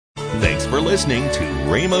Thanks for listening to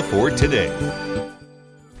Rhema for Today.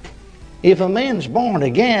 If a man's born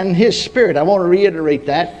again, his spirit, I want to reiterate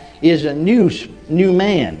that, is a new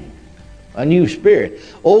man, a new spirit.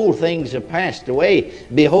 Old things have passed away.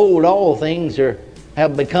 Behold, all things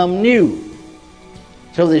have become new.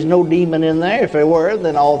 So there's no demon in there. If there were,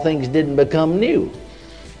 then all things didn't become new.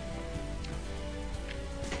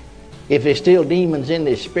 If there's still demons in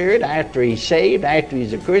his spirit after he's saved, after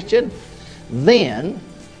he's a Christian, then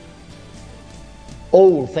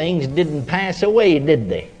old things didn't pass away, did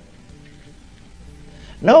they?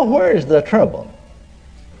 No, where's the trouble?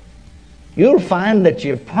 You'll find that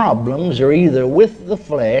your problems are either with the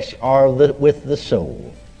flesh or with the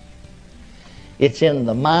soul. It's in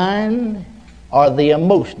the mind or the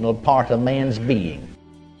emotional part of man's being.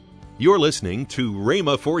 You're listening to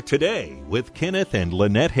Rhema for Today with Kenneth and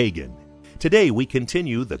Lynette Hagin. Today we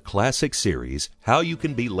continue the classic series, How You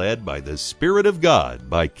Can Be Led by the Spirit of God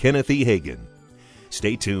by Kenneth E. Hagin.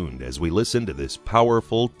 Stay tuned as we listen to this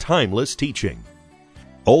powerful, timeless teaching.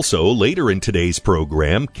 Also, later in today's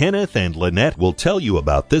program, Kenneth and Lynette will tell you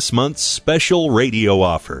about this month's special radio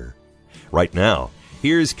offer. Right now,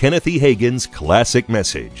 here's Kenneth E. Hagin's classic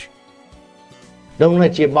message. Don't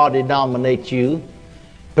let your body dominate you.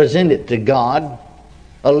 Present it to God,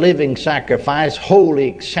 a living sacrifice, wholly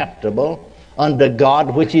acceptable unto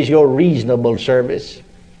God, which is your reasonable service.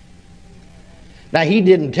 Now, He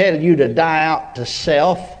didn't tell you to die out to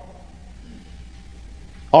self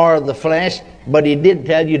or the flesh, but He did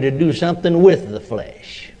tell you to do something with the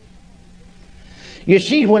flesh. You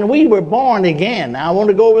see, when we were born again, I want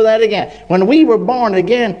to go over that again. When we were born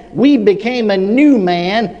again, we became a new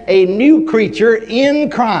man, a new creature in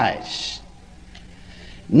Christ.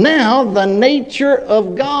 Now the nature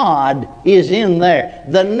of God is in there.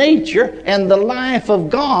 The nature and the life of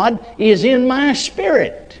God is in my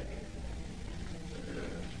spirit.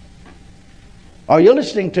 Are you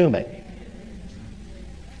listening to me?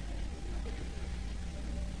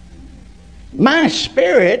 My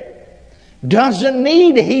spirit doesn't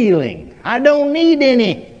need healing. I don't need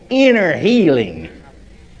any inner healing.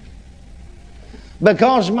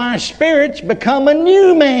 Because my spirit's become a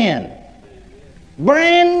new man.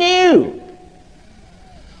 Brand new.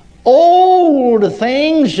 Old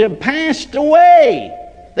things have passed away.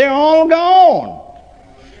 They're all gone.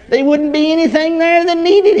 There wouldn't be anything there that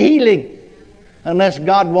needed healing. Unless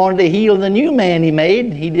God wanted to heal the new man He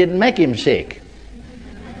made. He didn't make him sick.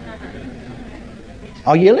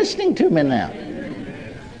 Are you listening to me now?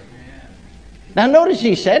 Now notice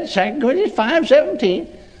He said, 2 Corinthians 5:17,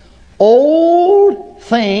 old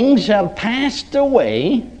things have passed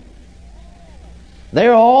away.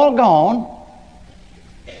 They're all gone.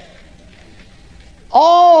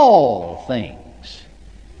 All things.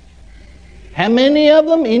 How many of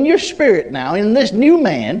them in your spirit now, in this new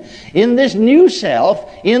man, in this new self,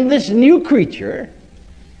 in this new creature?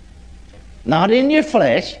 Not in your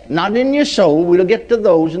flesh, not in your soul. We'll get to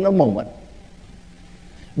those in a moment.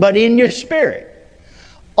 But in your spirit,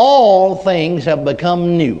 all things have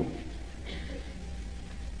become new.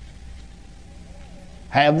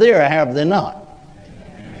 Have they or have they not?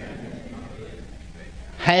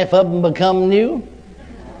 Half of them become new?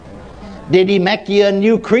 Did He make you a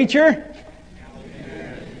new creature?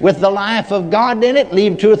 With the life of God in it?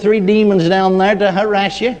 Leave 2 or 3 demons down there to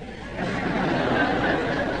harass you?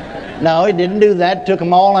 No, He didn't do that. Took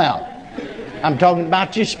them all out. I'm talking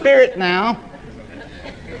about your spirit now.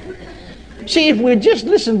 See, if we just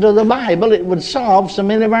listened to the Bible, it would solve so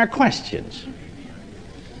many of our questions.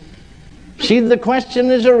 See, the question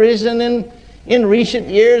has arisen in recent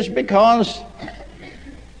years because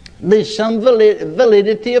there's some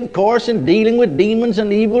validity, of course, in dealing with demons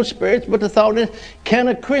and evil spirits, but the thought is, can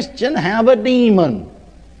a Christian have a demon?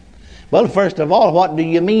 Well, first of all, what do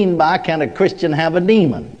you mean by can a Christian have a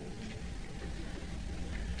demon?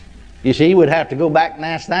 You see, we'd have to go back and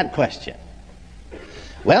ask that question.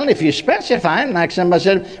 Well, if you specify it, like somebody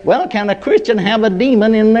said, well, can a Christian have a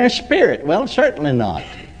demon in their spirit? Well, certainly not.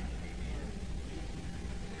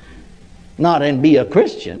 Not and be a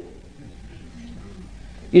Christian.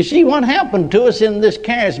 You see, what happened to us in this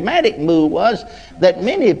charismatic move was that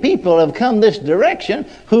many people have come this direction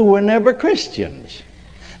who were never Christians.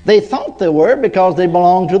 They thought they were because they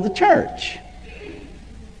belonged to the church.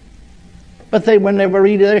 But they were never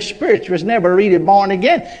really, their spirits was never really born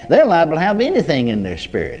again. They're liable to have anything in their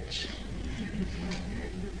spirits.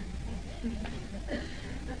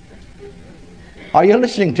 Are you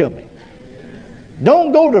listening to me?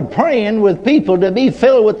 Don't go to praying with people to be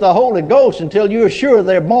filled with the Holy Ghost until you're sure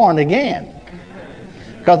they're born again.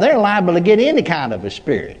 Because they're liable to get any kind of a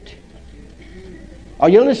spirit. Are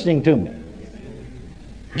you listening to me?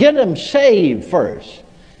 Get them saved first.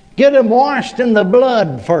 Get them washed in the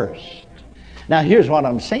blood first. Now here's what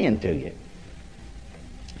I'm saying to you.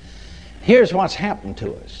 Here's what's happened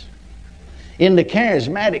to us. In the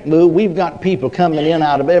charismatic move, we've got people coming in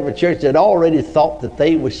out of every church that already thought that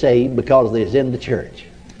they were saved because they was in the church.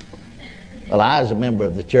 Well, I was a member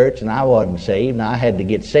of the church and I wasn't saved, and I had to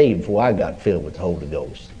get saved before I got filled with the Holy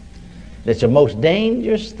Ghost. It's the most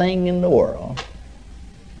dangerous thing in the world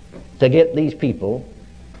to get these people,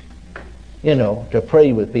 to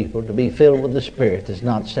pray with people, to be filled with the Spirit that's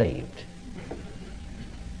not saved.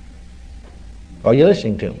 Are you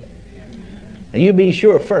listening to me? And you be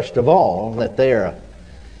sure, first of all, that they're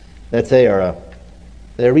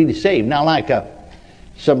really saved. Now, like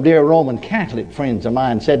some dear Roman Catholic friends of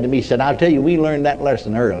mine said to me, I'll tell you, we learned that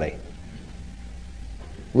lesson early.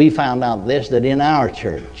 We found out that in our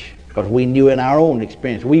church, because we knew in our own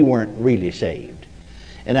experience we weren't really saved.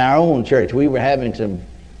 In our own church, we were having some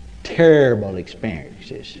terrible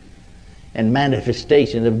experiences and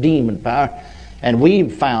manifestation of demon power. And we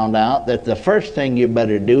found out that the first thing you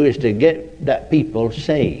better do is to get that people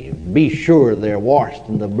saved. Be sure they're washed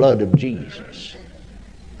in the blood of Jesus.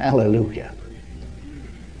 Hallelujah.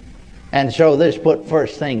 And so this put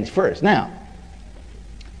first things first. Now,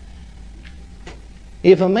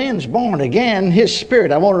 if a man's born again, his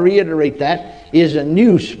spirit, I want to reiterate that, is a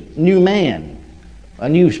new man, a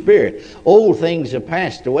new spirit. Old things have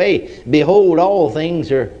passed away. Behold, all things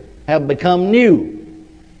have become new.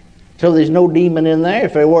 So there's no demon in there.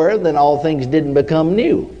 If there were, then all things didn't become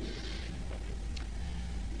new.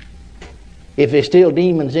 If there's still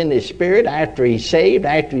demons in his spirit after he's saved,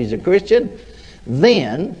 after he's a Christian,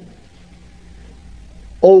 then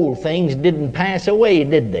old things didn't pass away,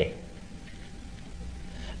 did they?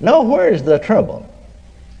 No, where's the trouble?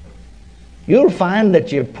 You'll find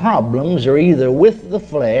that your problems are either with the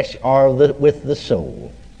flesh or with the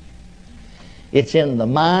soul. It's in the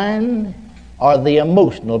mind or the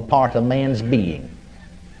emotional part of man's being.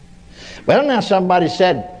 Well, now somebody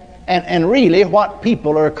said, and really what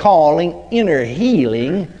people are calling inner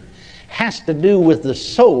healing has to do with the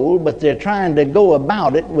soul, but they're trying to go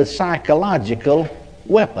about it with psychological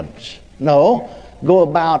weapons. No, go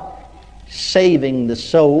about saving the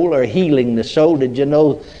soul or healing the soul. Did you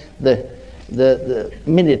know the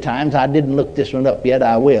many times, I didn't look this one up yet,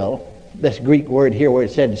 I will, this Greek word here where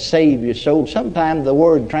it said save your soul, sometimes the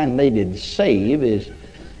word translated save is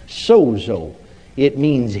sozo. It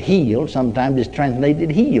means heal. Sometimes it's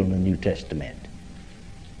translated heal in the New Testament.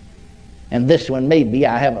 And this one may be,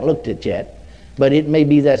 I haven't looked at it yet, but it may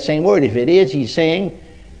be that same word. If it is, he's saying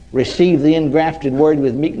receive the engrafted word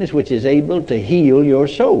with meekness, which is able to heal your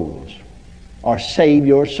souls, or save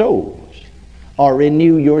your souls, or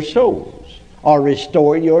renew your souls, or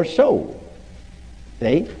restore your soul.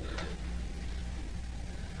 See?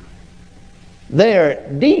 They're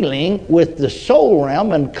dealing with the soul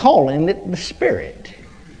realm and calling it the spirit.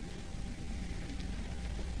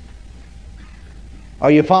 Are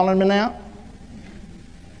you following me now?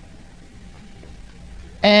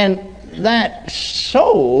 And that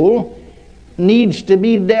soul needs to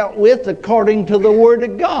be dealt with according to the Word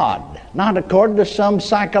of God, not according to some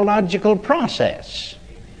psychological process.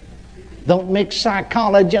 Don't mix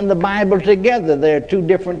psychology and the Bible together. They're two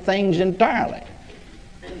different things entirely.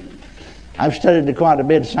 I've studied quite a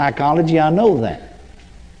bit of psychology. I know that.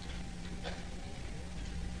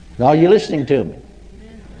 Are you listening to me?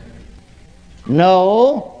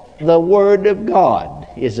 No, the Word of God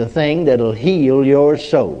is a thing that'll heal your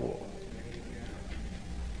soul.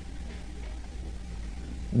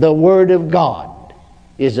 The Word of God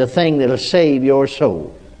is a thing that'll save your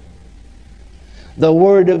soul. The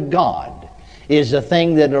Word of God is a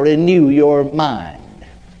thing that'll renew your mind.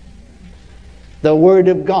 The Word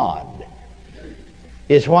of God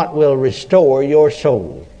is what will restore your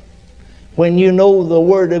soul. When you know the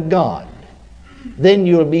Word of God, then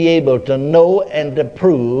you'll be able to know and to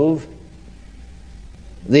prove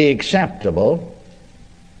the acceptable,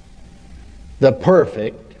 the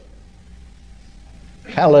perfect,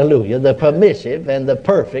 hallelujah, the permissive and the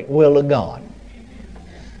perfect will of God.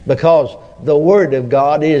 Because the Word of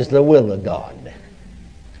God is the will of God.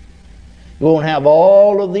 You won't have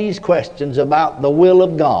all of these questions about the will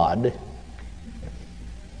of God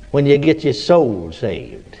when you get your soul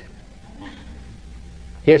saved.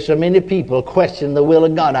 Here's so many people question the will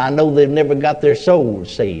of God. I know they've never got their soul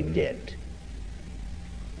saved yet.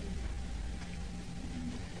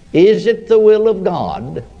 Is it the will of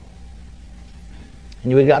God?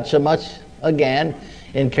 And we got so much, again,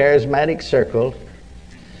 in charismatic circles.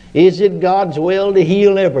 Is it God's will to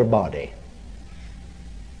heal everybody?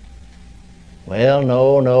 Well,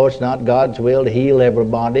 no, it's not God's will to heal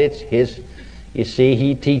everybody. It's His. You see,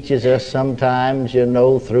 He teaches us sometimes,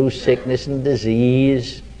 through sickness and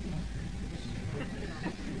disease.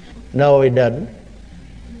 No, He doesn't.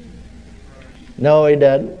 No, He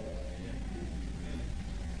doesn't.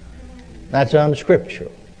 That's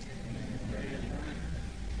unscriptural.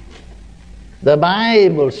 The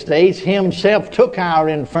Bible states Himself took our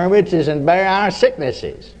infirmities and bare our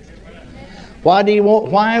sicknesses.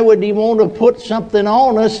 Why would He want to put something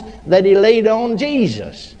on us that He laid on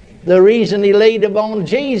Jesus? The reason He laid them on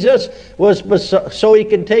Jesus was so He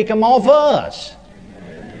could take them off us.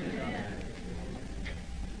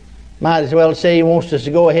 Might as well say He wants us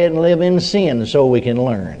to go ahead and live in sin so we can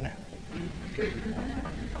learn.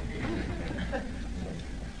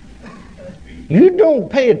 You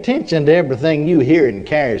don't pay attention to everything you hear in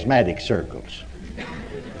charismatic circles.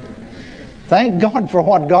 Thank God for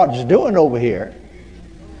what God's doing over here.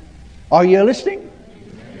 Are you listening?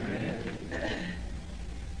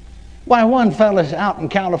 Why, one fella's out in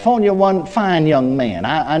California, one fine young man.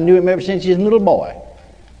 I knew him ever since he was a little boy.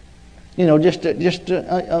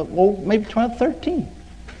 Maybe 12, 13.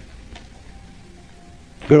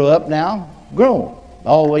 Grew up now, grown.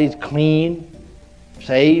 Always clean,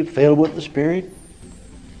 saved, filled with the Spirit.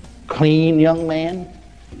 Clean young man.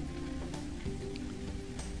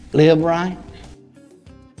 Live right.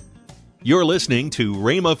 You're listening to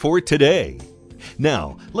Rhema for Today.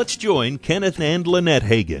 Now, let's join Kenneth and Lynette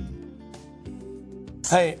Hagin.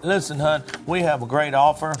 Hey, listen, hon, we have a great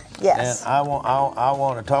offer. Yes. And I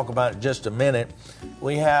want to talk about it in just a minute.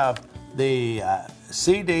 We have the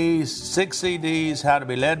CDs, 6 CDs, How to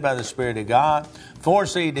Be Led by the Spirit of God, 4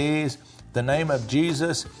 CDs, The Name of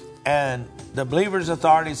Jesus, and the Believer's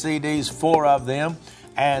Authority CDs, 4 of them.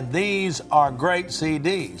 And these are great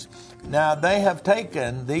CDs. Now, they have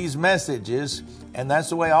taken these messages, and that's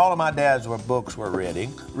the way all of my dad's books were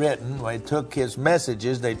written. They took his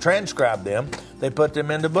messages, they transcribed them, they put them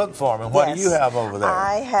into book form. And what do you have over there?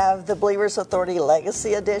 I have the Believer's Authority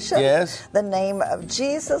Legacy Edition. Yes. The Name of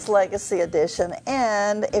Jesus Legacy Edition,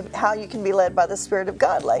 and How You Can Be Led by the Spirit of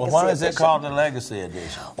God Legacy Edition. Well, why is it called the Legacy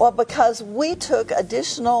Edition? Well, because we took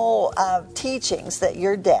additional teachings that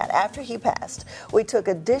your dad, after he passed, we took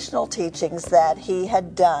additional teachings that he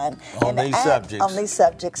had done on these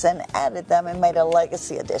subjects and added them and made a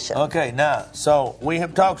legacy edition. Okay, now, so we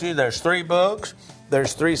have talked to you. There's 3 books.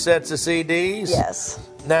 There's 3 sets of CDs. Yes.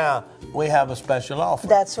 Now, we have a special offer.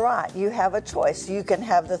 That's right. You have a choice. You can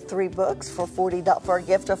have the 3 books for a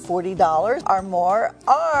gift of $40 or more,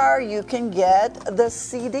 or you can get the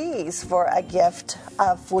CDs for a gift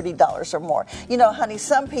of $40 or more. You know, honey,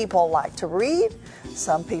 some people like to read,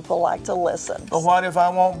 some people like to listen. But what if I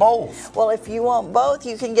want both? Well, if you want both,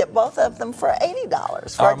 you can get both of them for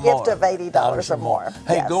 $80, for a gift of $80 or more.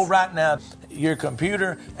 Hey, yes. Go right now to your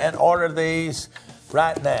computer and order these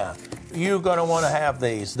right now. You're going to want to have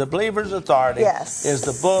these. The Believer's Authority is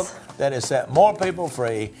the book that has set more people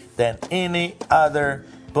free than any other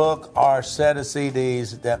book or set of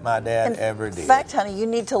CDs that my dad ever did. In fact, honey, you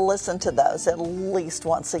need to listen to those at least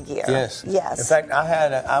once a year. Yes. Yes. In fact,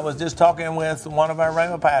 I was just talking with one of our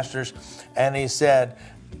Rhema pastors, and he said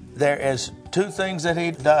there is 2 things that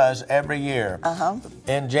he does every year.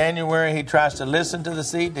 In January, he tries to listen to the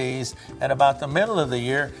CDs, and about the middle of the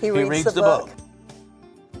year, he reads the book.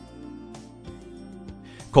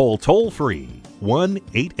 Call toll-free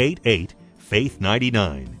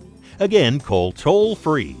 1-888-FAITH-99. Again, call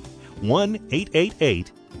toll-free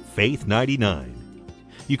 1-888-FAITH-99.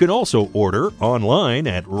 You can also order online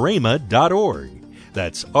at rhema.org.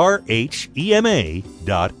 That's RHEMA.org.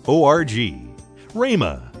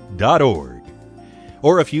 rhema.org.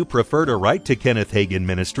 Or if you prefer to write to Kenneth Hagin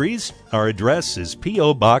Ministries, our address is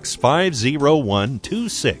P.O. Box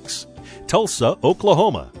 50126, Tulsa,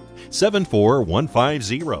 Oklahoma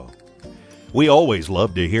 74150. We always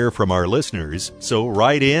love to hear from our listeners, so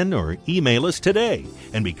write in or email us today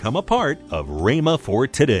and become a part of Rhema for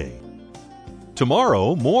Today.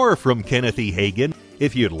 Tomorrow, more from Kenneth E. Hagin.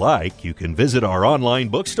 If you'd like, you can visit our online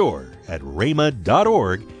bookstore at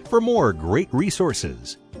rhema.org for more great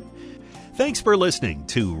resources. Thanks for listening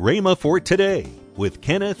to Rhema for Today with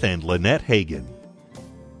Kenneth and Lynette Hagin.